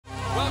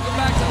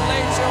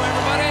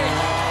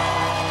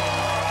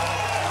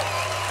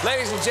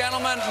Ladies and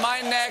gentlemen,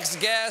 my next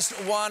guest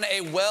won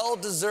a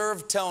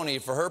well-deserved Tony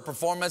for her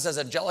performance as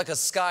Angelica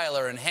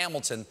Schuyler in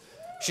Hamilton.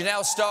 She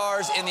now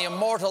stars in the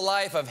immortal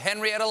life of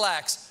Henrietta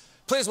Lacks.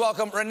 Please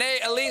welcome Renée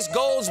Elise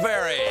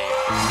Goldsberry.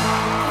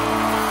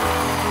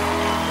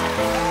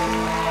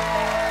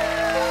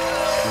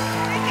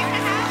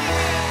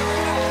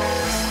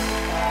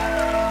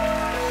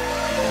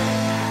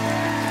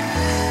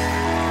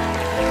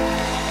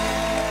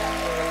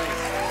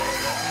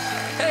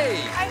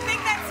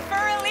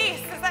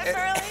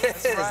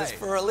 It's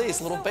for Elise,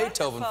 a little so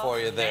Beethoven wonderful. For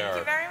you there. Thank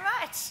you very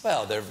much.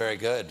 Well, they're very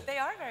good. They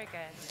are very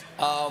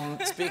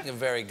good. Speaking of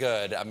very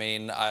good, I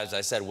mean, as I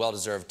said,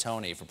 well-deserved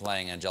Tony for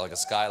playing Angelica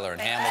Schuyler in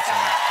Hamilton.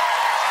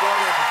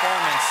 Extraordinary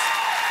performance.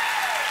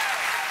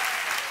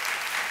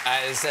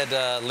 I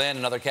said Lynn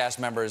and other cast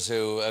members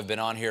who have been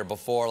on here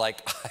before,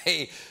 like,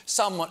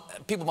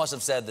 people must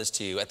have said this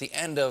to you. At the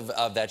end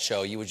of that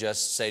show, you would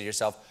just say to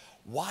yourself,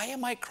 why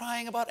am I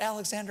crying about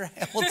Alexander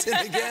Hamilton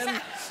again?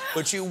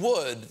 But you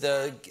would.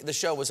 The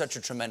show was such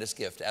a tremendous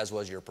gift, as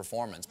was your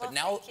performance. But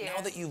now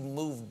that you've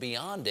moved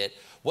beyond it,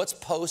 what's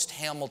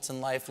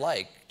post-Hamilton life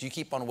like? Do you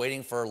keep on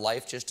waiting for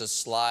life just to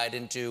slide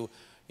into,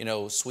 you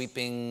know,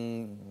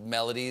 sweeping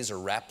melodies or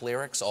rap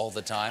lyrics all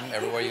the time,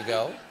 everywhere you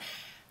go?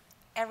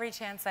 Every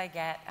chance I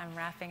get, I'm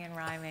rapping and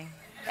rhyming.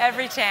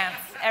 Every chance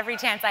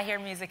I hear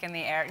music in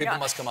the air. People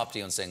must come up to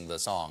you and sing the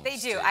songs. They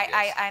do,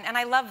 and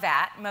I love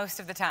that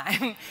most of the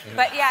time.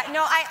 But yeah,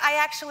 no, I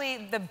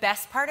actually, the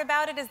best part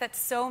about it is that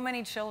so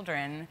many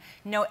children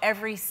know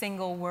every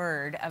single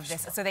word of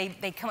this. So they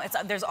come,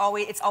 it's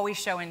always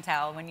show and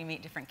tell when you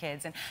meet different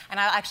kids. And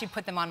I'll actually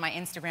put them on my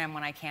Instagram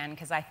when I can,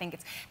 because I think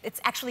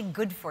it's actually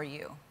good for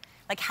you.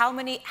 Like how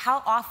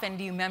often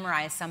do you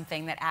memorize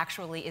something that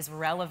actually is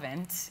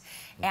relevant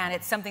and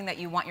it's something that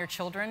you want your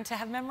children to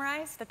have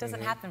memorized? That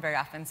doesn't happen very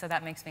often, so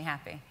that makes me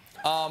happy.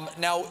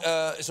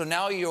 So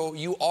now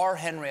you are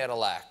Henrietta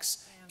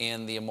Lacks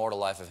in the immortal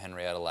life of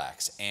Henrietta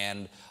Lacks.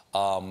 And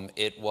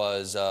it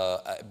was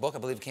a book, I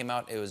believe it came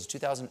out, it was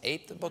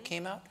 2008 the book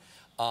came out.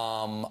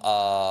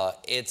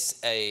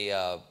 It's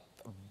a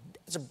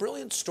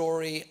brilliant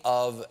story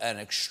of an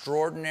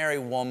extraordinary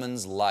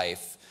woman's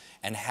life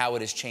and how it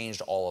has changed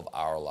all of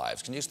our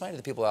lives. Can you explain to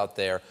the people out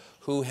there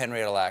who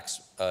Henrietta Lacks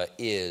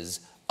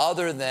is,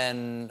 other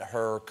than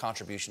her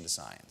contribution to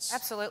science?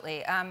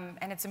 Absolutely, and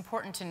it's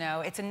important to know.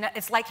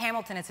 It's like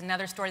Hamilton, it's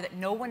another story that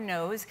no one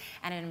knows,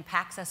 and it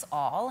impacts us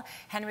all.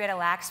 Henrietta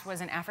Lacks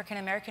was an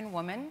African-American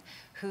woman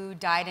who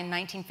died in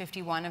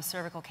 1951 of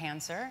cervical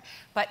cancer,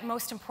 but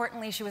most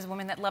importantly, she was a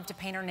woman that loved to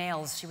paint her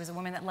nails. She was a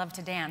woman that loved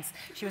to dance.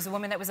 She was a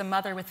woman that was a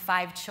mother with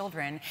 5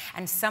 children,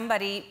 and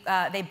somebody,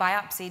 they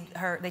biopsied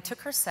her, they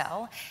took her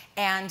cell,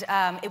 and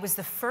it was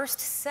the first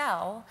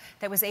cell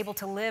that was able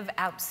to live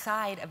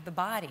outside of the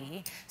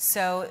body.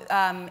 So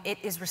it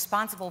is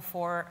responsible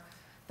for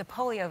the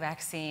polio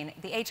vaccine,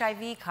 the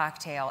HIV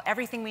cocktail,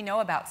 everything we know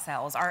about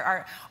cells,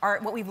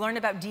 what we've learned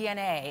about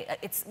DNA.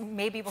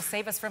 Maybe will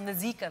save us from the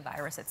Zika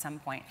virus at some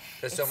point.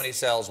 There's so many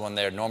cells when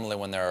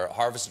they're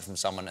harvested from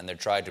someone and they're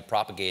tried to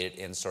propagate it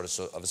in sort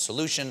of a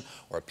solution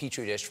or a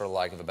petri dish, for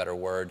lack of a better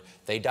word,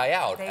 they die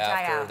out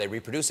after they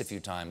reproduce a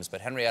few times.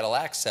 But Henrietta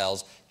Lacks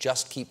cells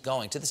just keep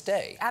going to this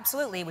day.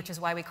 Absolutely, which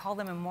is why we call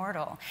them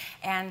immortal.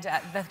 And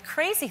the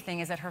crazy thing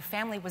is that her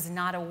family was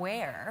not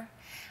aware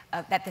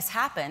that this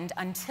happened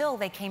until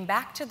they came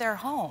back to their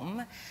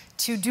home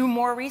to do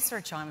more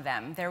research on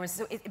them.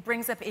 It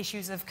brings up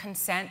issues of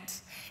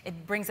consent.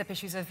 It brings up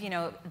issues of, you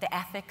know, the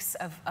ethics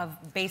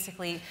of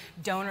basically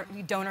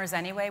donors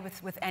anyway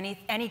with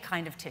any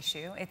kind of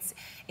tissue.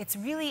 It's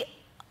really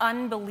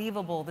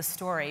unbelievable, the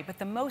story, but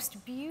the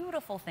most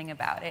beautiful thing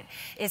about it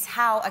is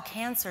how a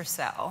cancer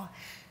cell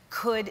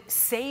could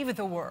save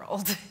the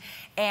world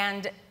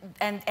and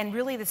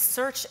really the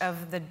search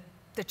of the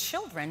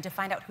children to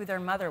find out who their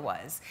mother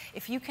was.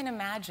 If you can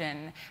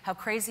imagine how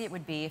crazy it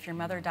would be if your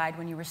mother died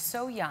when you were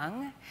so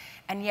young,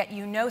 and yet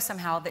you know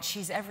somehow that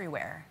she's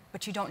everywhere,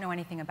 but you don't know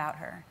anything about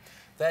her.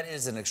 That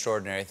is an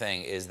extraordinary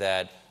thing, is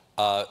that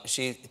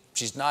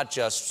she's not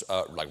just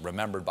like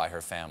remembered by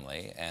her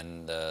family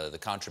and the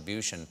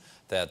contribution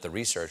that the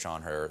research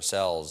on her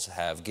cells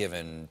have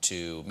given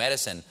to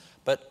medicine,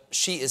 but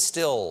she is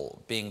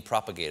still being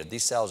propagated.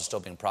 These cells are still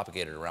being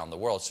propagated around the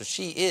world. So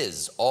she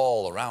is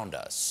all around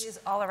us. She is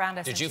all around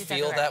us. Did you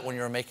feel that when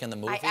you were making the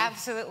movie? I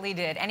absolutely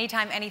did.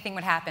 Anytime anything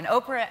would happen.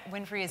 Oprah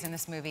Winfrey is in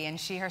this movie, and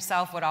she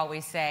herself would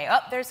always say, oh,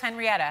 there's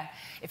Henrietta.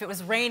 If it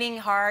was raining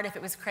hard, if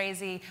it was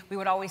crazy, we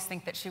would always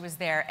think that she was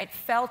there. It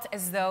felt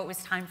as though it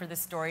was time for the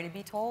story to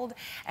be told.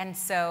 And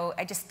so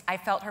I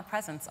felt her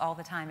presence all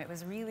the time. It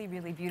was really,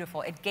 really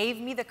beautiful. It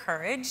gave me the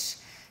courage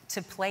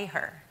to play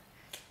her.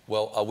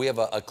 Well, we have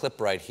a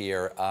clip right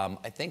here.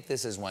 I think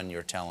this is when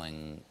you're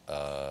telling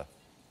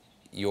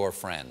your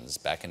friends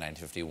back in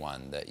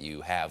 1951 that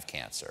you have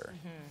cancer,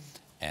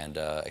 and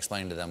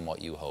explaining to them what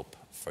you hope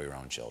for your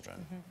own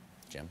children.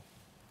 Jim?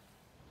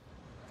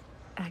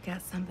 I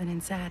got something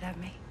inside of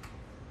me.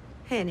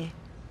 Henny,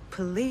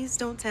 please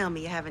don't tell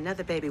me you have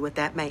another baby with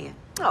that man.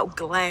 Oh,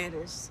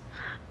 Gladys.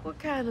 What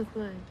kind of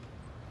thing?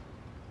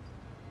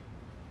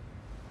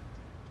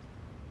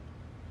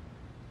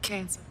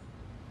 cancer.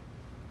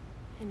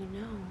 And you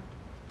know,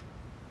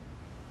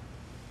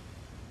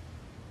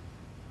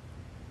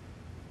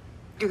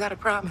 you gotta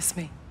promise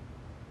me.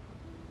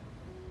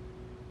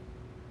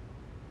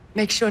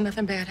 Make sure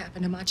nothing bad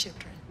happened to my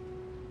children.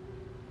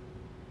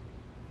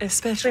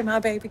 Especially my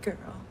baby girl.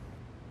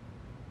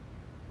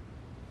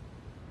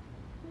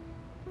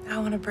 I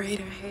want to braid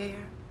her hair,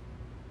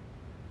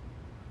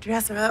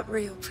 dress her up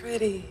real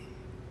pretty,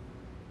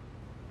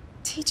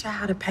 teach her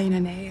how to paint her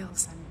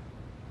nails and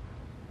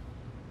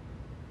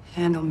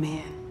handle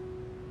men.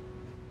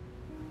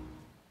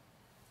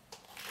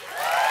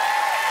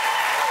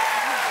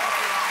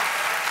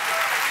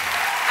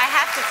 I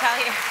have to tell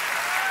you.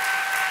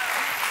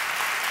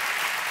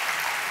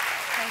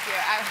 Thank you.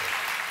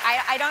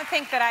 I don't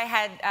think that I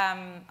had,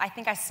 I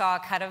think I saw a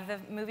cut of the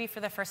movie for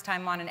the first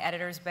time on an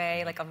editor's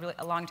bay, like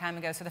a long time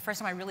ago. So the first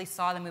time I really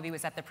saw the movie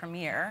was at the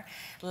premiere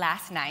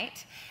last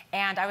night.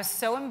 And I was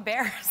so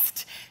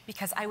embarrassed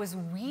because I was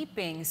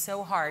weeping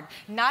so hard.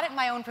 Not at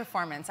my own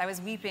performance. I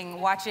was weeping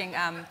watching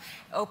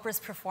Oprah's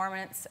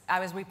performance. I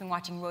was weeping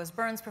watching Rose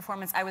Byrne's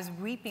performance. I was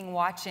weeping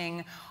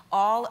watching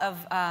all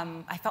of,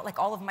 I felt like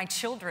all of my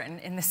children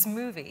in this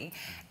movie.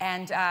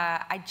 And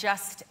I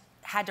just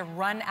had to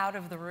run out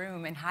of the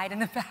room and hide in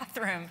the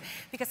bathroom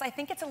because I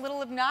think it's a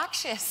little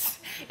obnoxious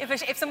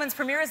if someone's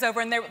premiere is over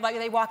and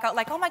they walk out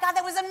like, oh my God,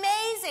 that was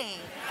amazing.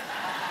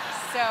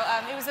 So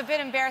it was a bit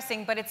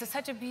embarrassing, but it's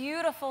such a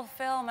beautiful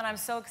film and I'm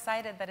so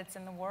excited that it's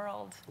in the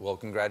world. Well,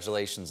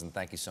 congratulations and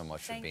thank you so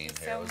much for being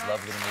here. It was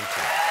lovely to meet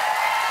you.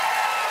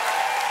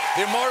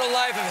 The Immortal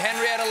Life of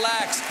Henrietta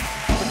Lacks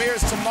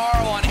premieres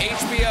tomorrow on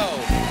HBO.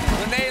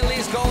 Renée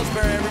Elise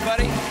Goldsberry,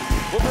 everybody.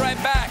 We'll be right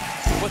back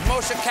with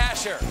Moshe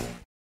Kasher.